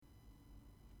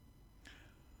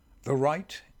The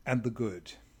right and the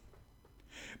good.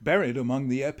 Buried among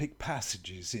the epic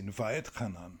passages in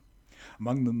Va'etchanan,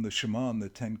 among them the Shema and the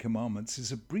Ten Commandments,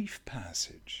 is a brief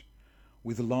passage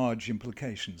with large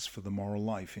implications for the moral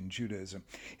life in Judaism.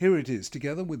 Here it is,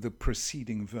 together with the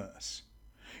preceding verse.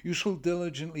 You shall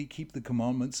diligently keep the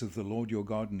commandments of the Lord your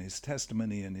God and his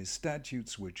testimony and his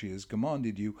statutes which he has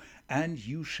commanded you, and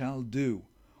you shall do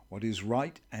what is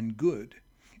right and good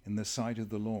in the sight of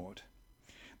the Lord,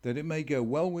 that it may go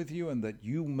well with you, and that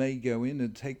you may go in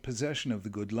and take possession of the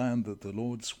good land that the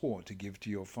Lord swore to give to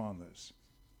your fathers.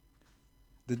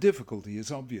 The difficulty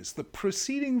is obvious. The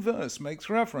preceding verse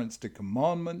makes reference to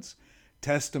commandments,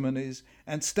 testimonies,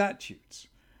 and statutes.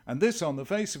 And this, on the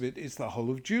face of it, is the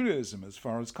whole of Judaism as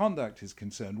far as conduct is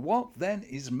concerned. What then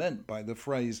is meant by the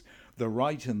phrase, the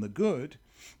right and the good,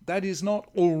 that is not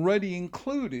already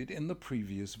included in the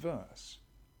previous verse?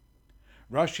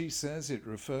 Rashi says it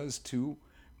refers to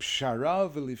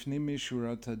pshara v'lifnim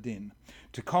mishurat hadin,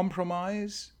 to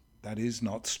compromise, that is,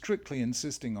 not strictly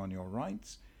insisting on your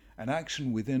rights, an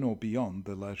action within or beyond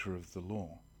the letter of the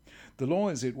law. The law,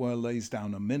 as it were, lays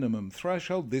down a minimum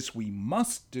threshold. This we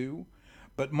must do,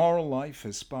 but moral life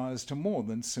aspires to more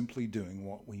than simply doing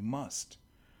what we must.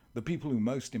 The people who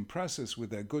most impress us with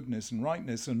their goodness and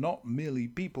rightness are not merely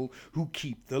people who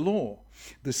keep the law.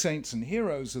 The saints and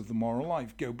heroes of the moral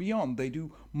life go beyond. They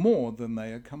do more than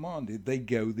they are commanded. They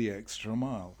go the extra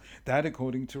mile. That,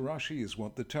 according to Rashi, is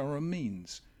what the Torah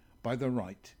means by the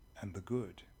right and the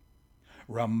good.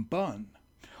 Ramban,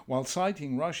 while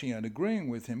citing Rashi and agreeing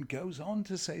with him, goes on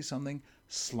to say something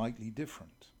slightly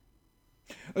different.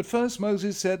 At first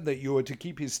Moses said that you are to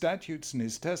keep his statutes and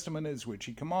his testimonies which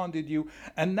he commanded you,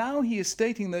 and now he is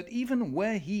stating that even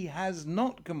where he has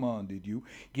not commanded you,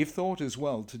 give thought as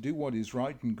well to do what is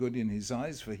right and good in his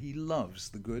eyes, for he loves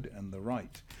the good and the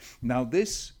right. Now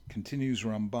this, continues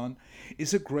Ramban,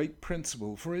 is a great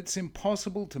principle, for it's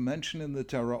impossible to mention in the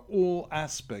Torah all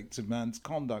aspects of man's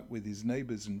conduct with his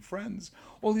neighbors and friends,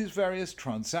 all his various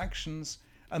transactions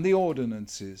and the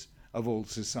ordinances of all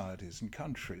societies and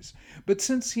countries. But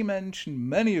since he mentioned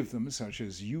many of them, such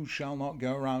as you shall not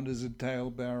go around as a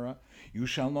talebearer, you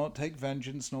shall not take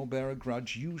vengeance nor bear a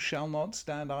grudge, you shall not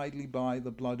stand idly by the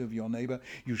blood of your neighbor,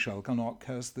 you shall not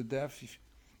curse the deaf,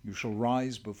 you shall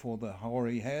rise before the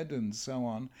hoary head, and so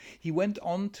on, he went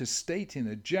on to state in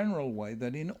a general way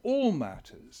that in all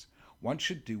matters one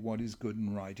should do what is good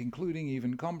and right, including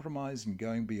even compromise and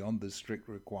going beyond the strict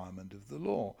requirement of the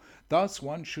law. Thus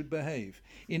one should behave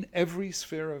in every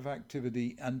sphere of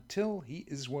activity until he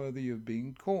is worthy of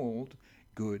being called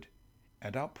good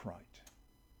and upright.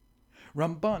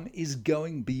 Ramban is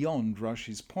going beyond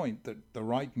Rashi's point that the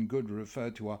right and good refer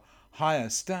to a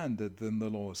higher standard than the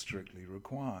law strictly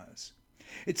requires.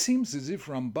 It seems as if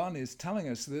Ramban is telling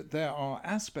us that there are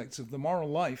aspects of the moral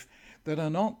life that are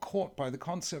not caught by the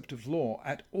concept of law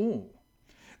at all.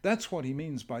 That's what he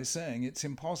means by saying it's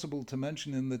impossible to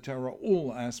mention in the Torah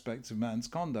all aspects of man's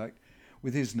conduct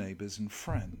with his neighbors and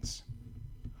friends.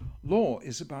 Law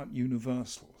is about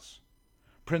universals,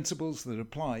 principles that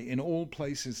apply in all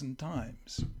places and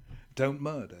times. Don't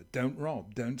murder, don't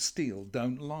rob, don't steal,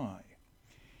 don't lie.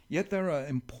 Yet there are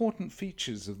important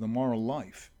features of the moral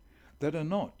life that are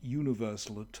not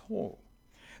universal at all.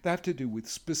 They have to do with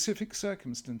specific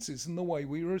circumstances and the way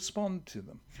we respond to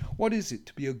them. What is it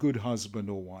to be a good husband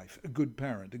or wife, a good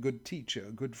parent, a good teacher,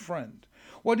 a good friend?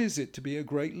 What is it to be a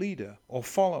great leader or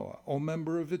follower or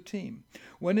member of a team?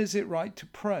 When is it right to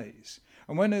praise?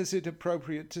 And when is it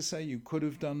appropriate to say you could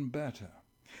have done better?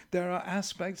 There are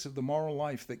aspects of the moral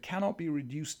life that cannot be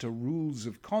reduced to rules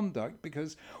of conduct,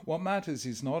 because what matters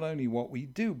is not only what we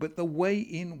do, but the way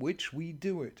in which we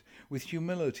do it, with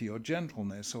humility or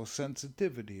gentleness or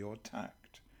sensitivity or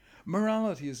tact.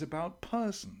 Morality is about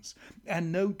persons,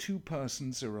 and no two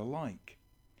persons are alike.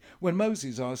 When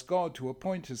Moses asked God to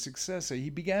appoint a successor, he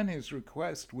began his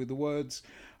request with the words,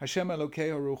 Hashem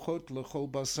Elokei haruchot lechol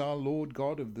basar, Lord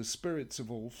God of the spirits of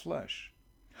all flesh.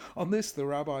 On this, the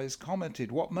rabbis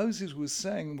commented what Moses was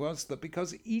saying was that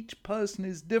because each person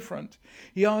is different,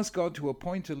 he asked God to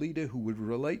appoint a leader who would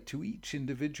relate to each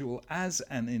individual as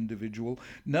an individual,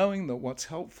 knowing that what's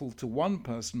helpful to one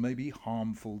person may be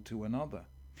harmful to another.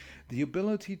 The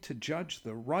ability to judge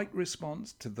the right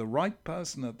response to the right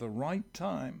person at the right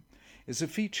time is a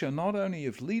feature not only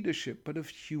of leadership but of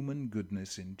human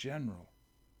goodness in general.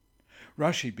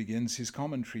 Rashi begins his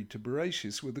commentary to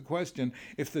Bereshis with the question,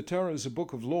 if the Torah is a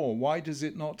book of law, why does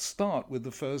it not start with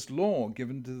the first law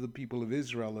given to the people of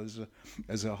Israel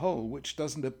as a whole, which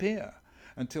doesn't appear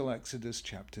until Exodus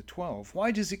chapter 12?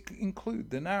 Why does it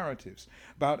include the narratives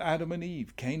about Adam and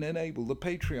Eve, Cain and Abel, the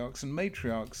patriarchs and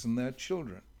matriarchs and their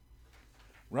children?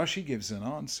 Rashi gives an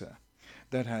answer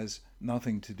that has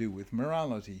nothing to do with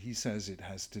morality. He says it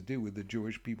has to do with the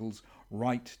Jewish people's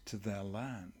right to their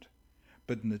land.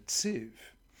 But Netziv,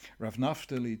 Rav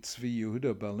Naftali Tzvi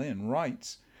Yehuda Berlin,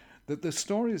 writes that the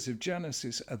stories of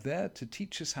Genesis are there to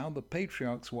teach us how the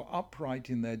patriarchs were upright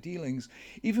in their dealings,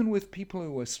 even with people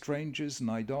who were strangers and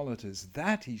idolaters.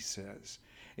 That, he says,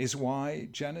 is why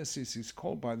Genesis is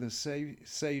called by the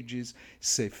sages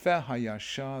Sefer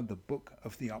HaYashar, the book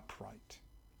of the upright.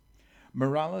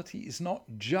 Morality is not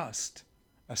just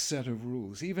a set of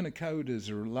rules, even a code as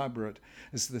elaborate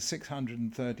as the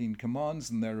 613 commands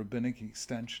and their rabbinic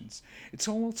extensions. It's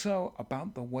also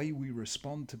about the way we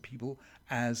respond to people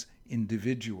as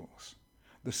individuals.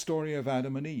 The story of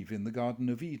Adam and Eve in the Garden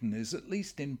of Eden is, at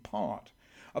least in part,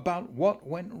 about what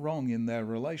went wrong in their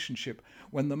relationship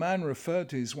when the man referred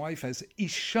to his wife as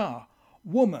Isha,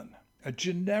 woman, a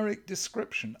generic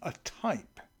description, a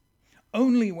type.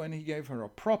 Only when he gave her a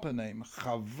proper name,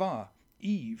 Chava,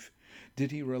 Eve,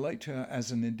 did he relate to her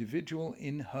as an individual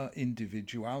in her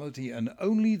individuality, and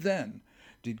only then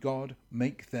did God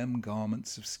make them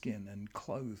garments of skin and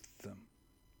clothe them.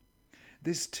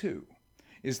 This, too,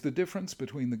 is the difference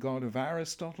between the God of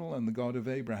Aristotle and the God of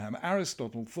Abraham.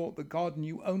 Aristotle thought that God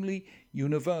knew only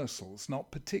universals,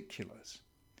 not particulars.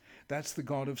 That's the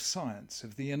God of science,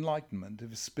 of the Enlightenment,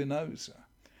 of Spinoza.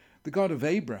 The God of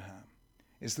Abraham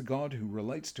is the God who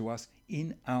relates to us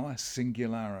in our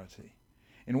singularity,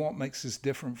 in what makes us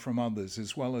different from others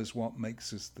as well as what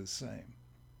makes us the same.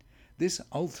 This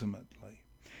ultimately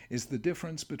is the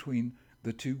difference between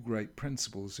the two great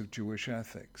principles of Jewish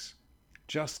ethics,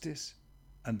 justice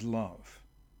and love.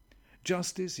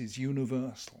 Justice is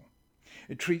universal.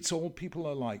 It treats all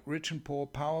people alike, rich and poor,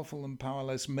 powerful and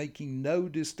powerless, making no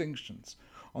distinctions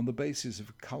on the basis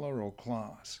of color or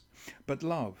class. But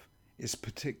love is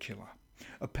particular.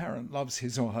 A parent loves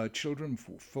his or her children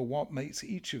for what makes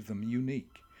each of them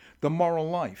unique. The moral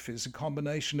life is a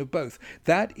combination of both.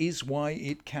 That is why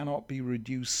it cannot be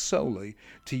reduced solely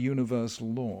to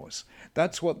universal laws.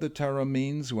 That's what the Torah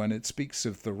means when it speaks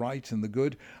of the right and the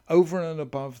good, over and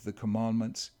above the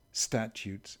commandments,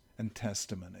 statutes, and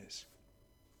testimonies.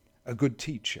 A good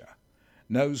teacher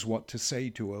knows what to say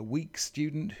to a weak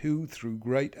student who, through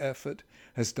great effort,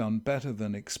 has done better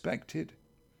than expected,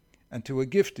 and to a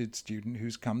gifted student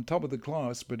who's come top of the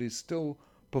class but is still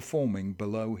performing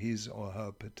below his or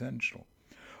her potential.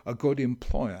 A good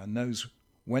employer knows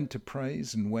when to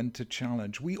praise and when to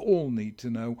challenge. We all need to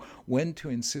know when to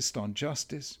insist on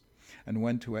justice and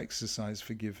when to exercise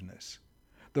forgiveness.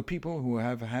 The people who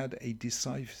have had a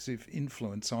decisive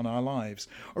influence on our lives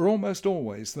are almost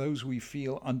always those we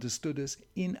feel understood us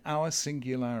in our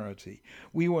singularity.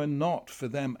 We were not for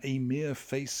them a mere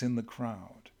face in the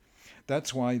crowd.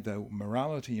 That's why, though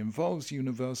morality involves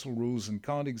universal rules and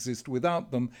can't exist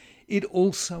without them, it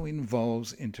also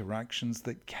involves interactions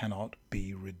that cannot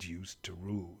be reduced to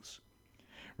rules.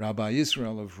 Rabbi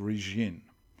Israel of Rizhin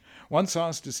once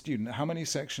asked a student how many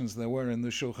sections there were in the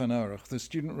Shulchan Aruch. The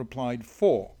student replied,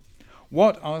 4.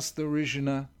 What, asked the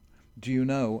Rizhiner, do you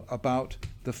know about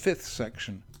the 5th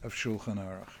section of Shulchan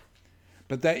Aruch?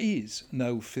 But there is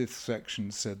no 5th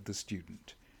section, said the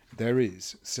student. There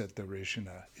is, said the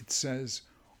Rizhiner. It says,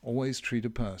 always treat a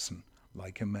person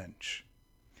like a mensch.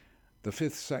 The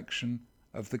 5th section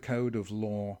of the Code of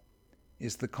Law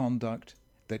is the conduct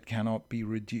that cannot be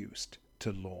reduced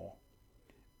to law.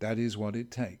 That is what it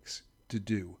takes to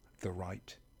do the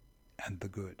right and the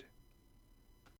good.